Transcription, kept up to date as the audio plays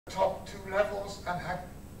top 2 levels and had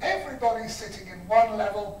everybody sitting in one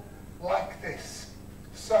level like this.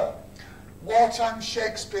 So, wartime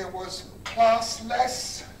Shakespeare was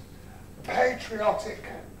classless, patriotic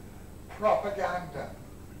propaganda.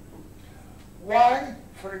 Why,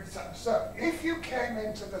 for example, so if you came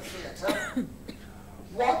into the theatre,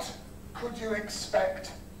 what could you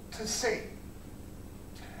expect to see?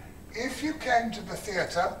 If you came to the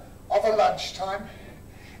theatre of a lunchtime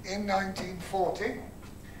in 1940,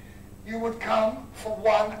 you would come for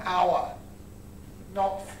 1 hour,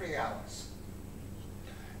 not 3 hours.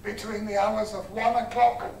 Between the hours of 1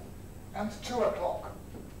 o'clock and 2 o'clock.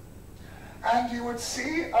 And you would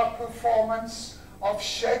see a performance of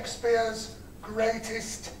Shakespeare's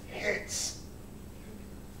greatest hits.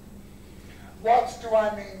 What do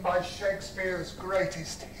I mean by Shakespeare's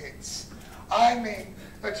greatest hits? I mean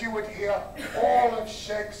that you would hear all of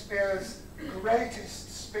Shakespeare's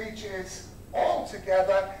greatest speeches all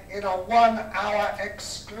together in a 1 hour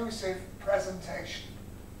exclusive presentation.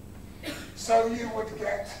 So you would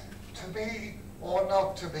get to be or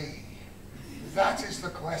not to be. That is the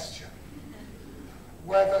question.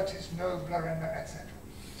 Whether it is nobler and etc.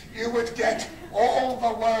 You would get all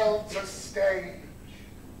the world's a stage,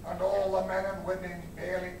 and all the men and women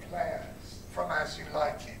merely players, from As You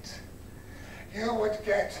Like It. You would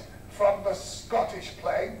get from the Scottish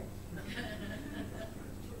play,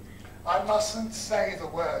 I mustn't say the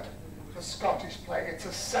word, the Scottish play, it's a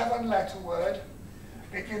 7-letter word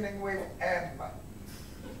beginning with M.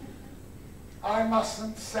 I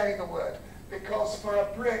mustn't say the word, because for a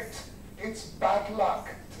Brit, it's bad luck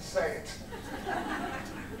to say it.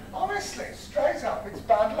 Honestly, straight up, it's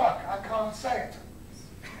bad luck. I can't say it.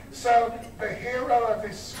 So the hero of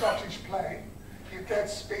this Scottish play, you get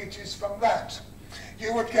speeches from that.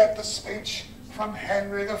 You would get the speech from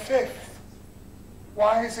Henry V.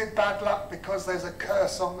 Why is it bad luck? Because there's a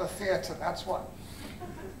curse on the theatre, that's why.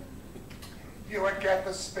 You would get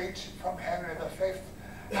the speech from Henry V,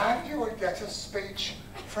 and you would get a speech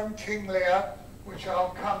from King Lear, which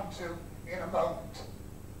I'll come to in a moment.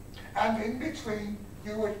 And in between,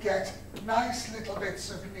 you would get nice little bits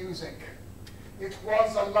of music. It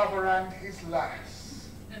was a lover and his lass,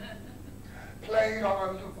 played on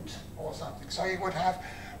a lute or something. So you would have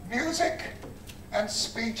music and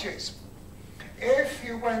speeches. If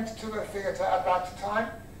you went to the theatre at that time,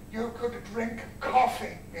 you could drink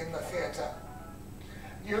coffee in the theatre.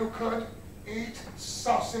 You could eat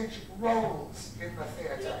sausage rolls in the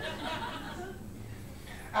theatre.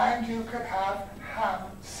 And you could have ham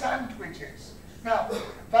sandwiches. Now,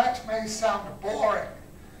 that may sound boring,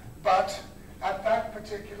 but at that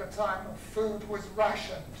particular time, food was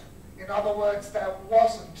rationed. In other words, there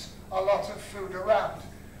wasn't a lot of food around.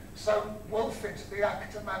 So Wolfit, the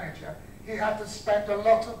actor manager, he had to spend a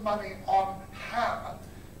lot of money on ham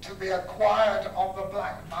to be acquired on the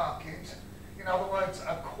black market. In other words,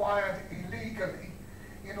 acquired illegally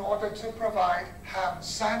in order to provide ham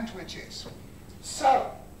sandwiches.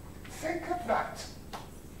 So, think of that.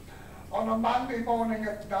 On a Monday morning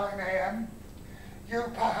at 9 a.m., you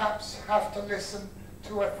perhaps have to listen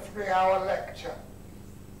to a 3-hour lecture,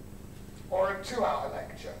 or a 2-hour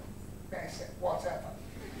lecture, whatever.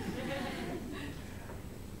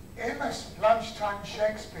 In a lunchtime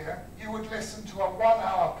Shakespeare, you would listen to a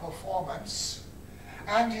 1-hour performance,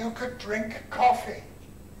 and you could drink coffee,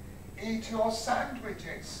 eat your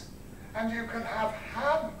sandwiches, and you could have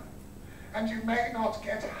ham, and you may not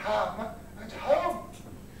get ham at home.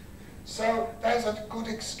 So there's a good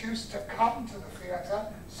excuse to come to the theatre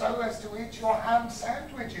so as to eat your ham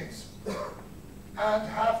sandwiches and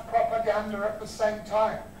have propaganda at the same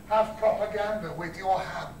time. Have propaganda with your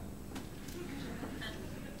ham.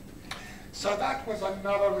 So that was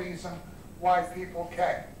another reason why people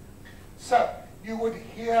came. So you would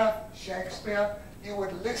hear Shakespeare, you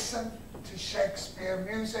would listen to Shakespeare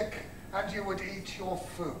music, and you would eat your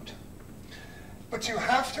food. But you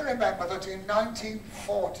have to remember that in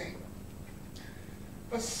 1940,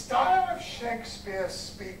 the style of Shakespeare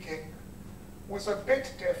speaking was a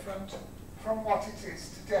bit different from what it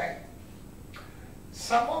is today.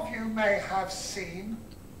 Some of you may have seen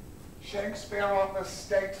Shakespeare on the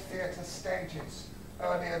State Theatre stages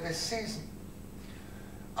earlier this season.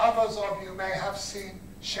 Others of you may have seen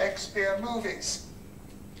Shakespeare movies.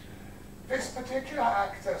 This particular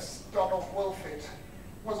actor, Donald Wolfit,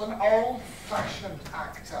 was an old-fashioned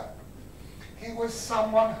actor. He was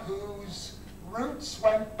someone whose roots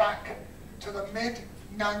went back to the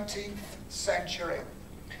mid-19th century.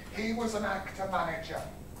 He was an actor-manager.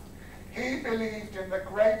 He believed in the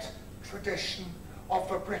great tradition of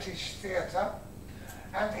the British theatre,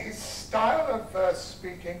 and his style of verse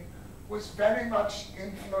speaking was very much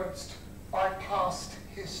influenced by past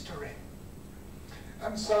history.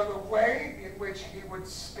 And so the way in which he would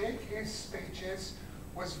speak his speeches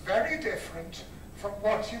was very different from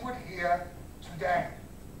what you would hear today.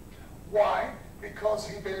 Why? Because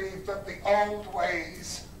he believed that the old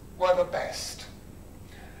ways were the best.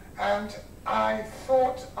 And I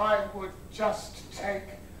thought I would just take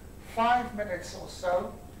 5 minutes or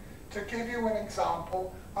so to give you an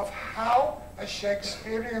example of how a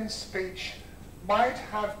Shakespearean speech might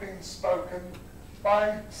have been spoken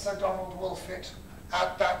by Sir Donald Wolfit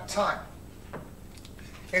at that time.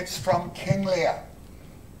 It's from King Lear.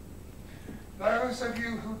 Those of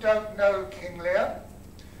you who don't know King Lear,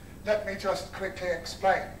 let me just quickly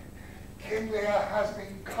explain. King Lear has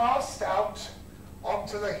been cast out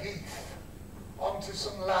onto the heath, onto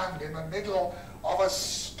some land in the middle of a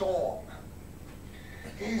storm.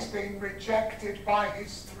 He's been rejected by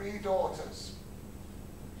his 3 daughters.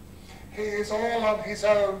 He is all on his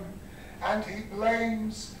own, and he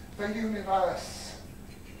blames the universe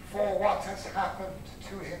for what has happened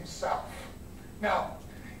to himself. Now,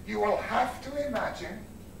 you will have to imagine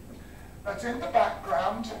that in the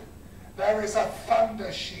background there is a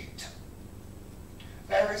thunder sheet.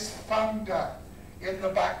 There is thunder in the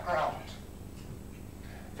background.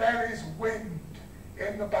 There is wind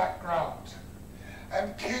in the background.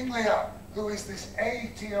 And King Lear, who is this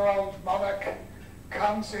 80-year-old monarch,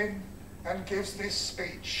 comes in and gives this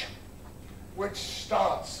speech, which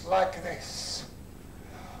starts like this.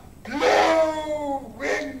 Blow,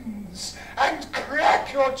 winds, and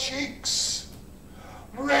crack your cheeks.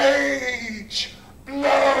 Rage,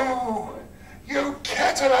 blow, you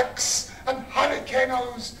cataracts and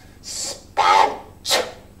hurricanes, spout,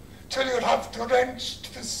 till you have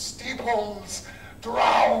drenched the steeples,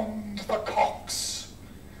 drowned the cocks.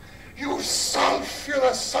 You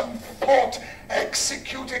sulphurous and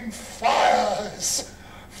thought-executing fires,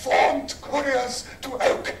 vaunt couriers to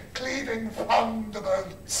oak-cleaving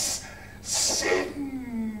thunderbolts,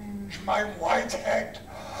 singe my white head,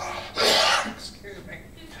 excuse me,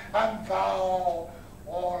 and thou,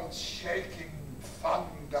 all-shaking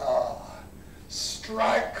thunder,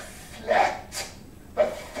 strike flat the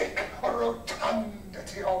thick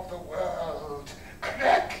rotundity of the world,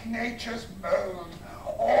 crack nature's mold,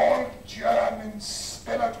 all germs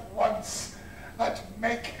spill at once, that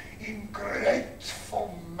make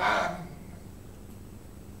ingrateful man.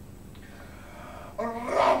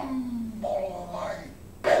 Rumble thy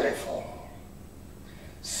bellyful,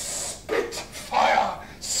 spit fire,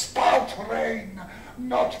 spout rain,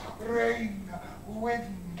 not rain,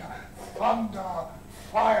 wind, thunder,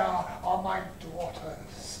 fire are my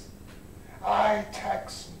daughters. I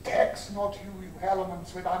tax not you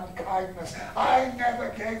elements with unkindness. I never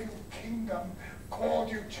gave you kingdom,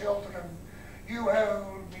 called you children. You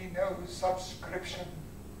owe me no subscription.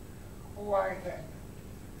 Why then,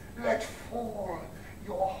 let fall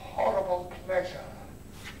your horrible pleasure.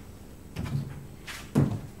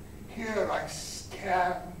 Here I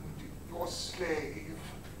stand, your slave,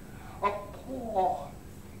 a poor,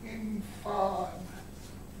 infirm,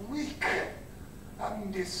 weak,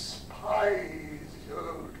 and despised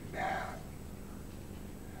old man.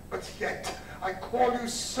 But yet I call you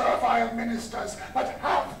servile ministers, that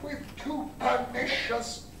have with 2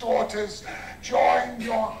 pernicious daughters joined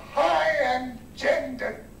your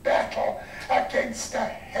high-engendered battle against a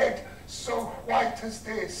head so white as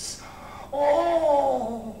this.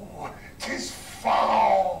 Oh, 'tis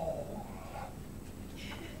foul.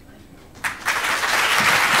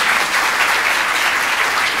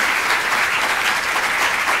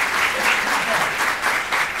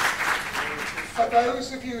 For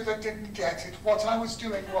those of you that didn't get it, what I was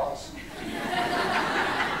doing was,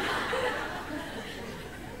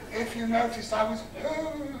 if you noticed, I was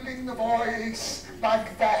holding the voice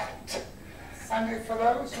like that. And if for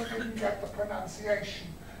those who didn't get the pronunciation,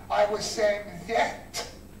 I was saying that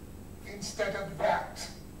instead of that.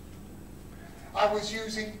 I was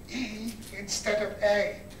using E instead of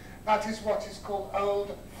A. That is what is called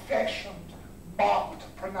old-fashioned marked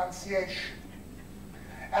pronunciation.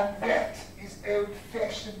 And that is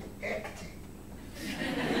old-fashioned acting.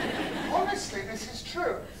 Honestly, this is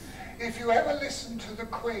true. If you ever listen to the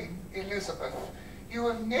Queen, Elizabeth, you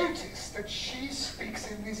will notice that she speaks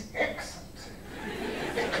in this accent,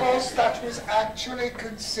 because that was actually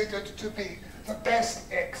considered to be the best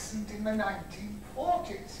accent in the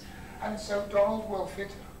 1940s. And so Donald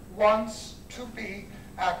Wolfit wants to be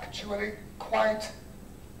actually quite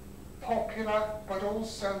popular, but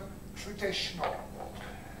also traditional.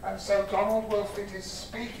 And so Donald Wolfit is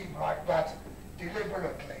speaking like that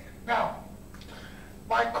deliberately. Now,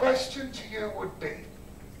 my question to you would be,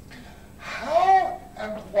 How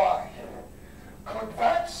and why could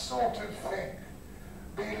that sort of thing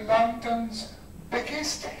be London's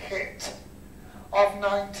biggest hit of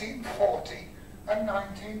 1940 and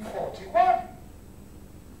 1941?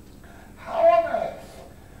 How on earth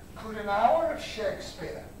could an hour of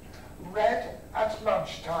Shakespeare read at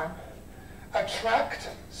lunchtime attract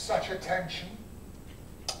such attention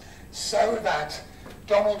so that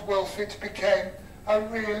Donald Wolfit became a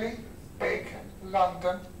really big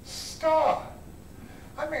London star?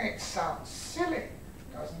 I mean, it sounds silly,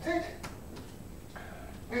 doesn't it?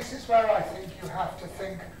 This is where I think you have to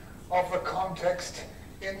think of the context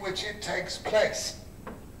in which it takes place.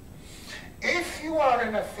 If you are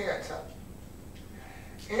in a theatre,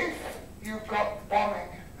 if you've got bombing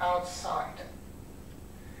outside,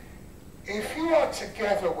 if you are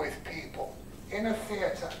together with people in a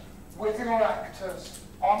theatre with your actors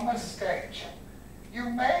on the stage, you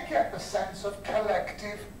may get the sense of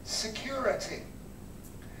collective security.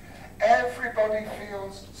 Everybody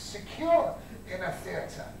feels secure in a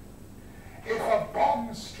theatre. If a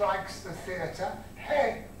bomb strikes the theatre,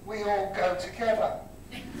 hey, we all go together.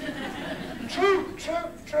 True, true,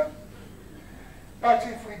 true. But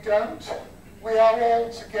if we don't, we are all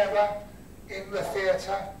together in the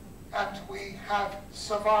theatre and we have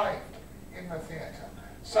survived in the theatre.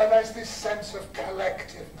 So there's this sense of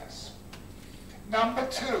collectiveness. Number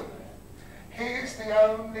two, he is the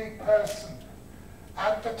only person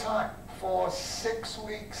at the time for 6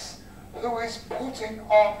 weeks who is putting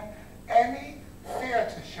on any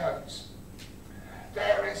theatre shows.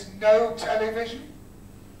 There is no television.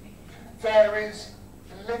 There is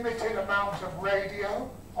limited amount of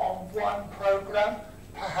radio on one program,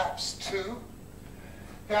 perhaps 2.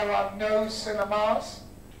 There are no cinemas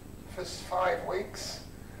for 5 weeks.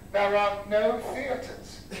 There are no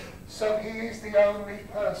theatres. So he is the only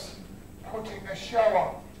person putting a show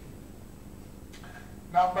on.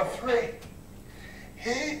 Number 3, he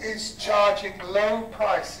is charging low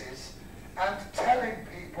prices and telling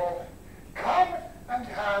people, come and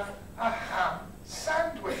have a ham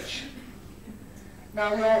sandwich.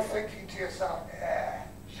 Now you're thinking to yourself,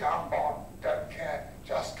 jambon, don't care,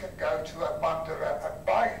 just can go to a mandara and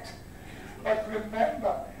buy it. But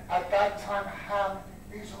remember, at that time ham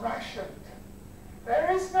is rationed.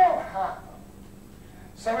 There is no ham.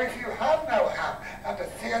 So if you have no ham and a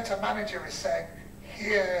theatre manager is saying,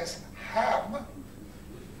 here's ham,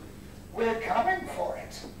 we're coming for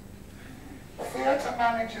it. Theatre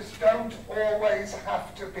managers don't always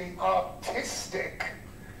have to be artistic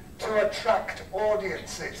to attract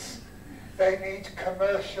audiences. They need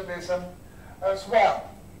commercialism as well.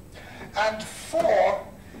 And 4,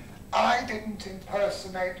 I didn't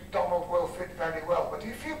impersonate Donald Wolfit very well, but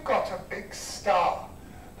if you've got a big star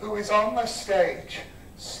who is on the stage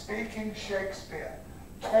speaking Shakespeare,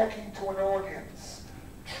 talking to an audience,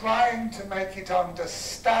 trying to make it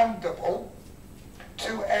understandable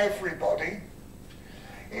to everybody,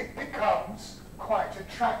 it becomes quite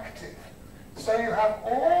attractive. So you have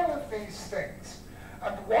all of these things,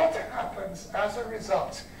 and what happens as a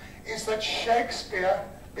result is that Shakespeare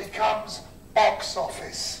becomes box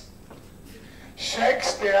office.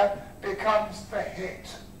 Shakespeare becomes the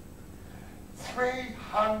hit.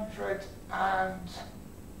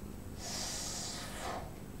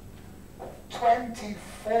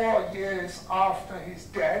 324 years after his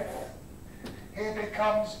death, he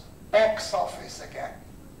becomes box office again.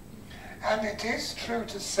 And it is true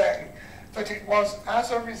to say that it was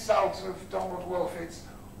as a result of Donald Wolfit's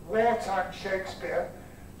wartime Shakespeare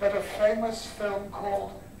that a famous film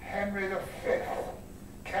called Henry V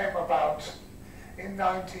came about in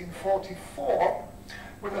 1944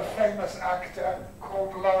 with a famous actor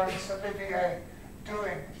called Laurence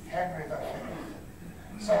doing Henry V.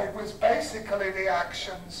 So it was basically the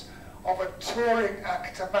actions of a touring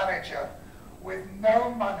actor-manager with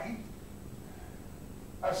no money,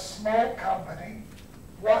 a small company,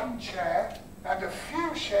 1 chair, and a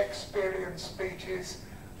few Shakespearean speeches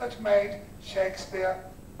that made Shakespeare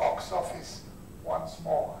box office once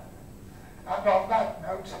more. And on that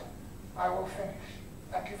note, I will finish.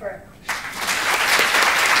 Thank you very much.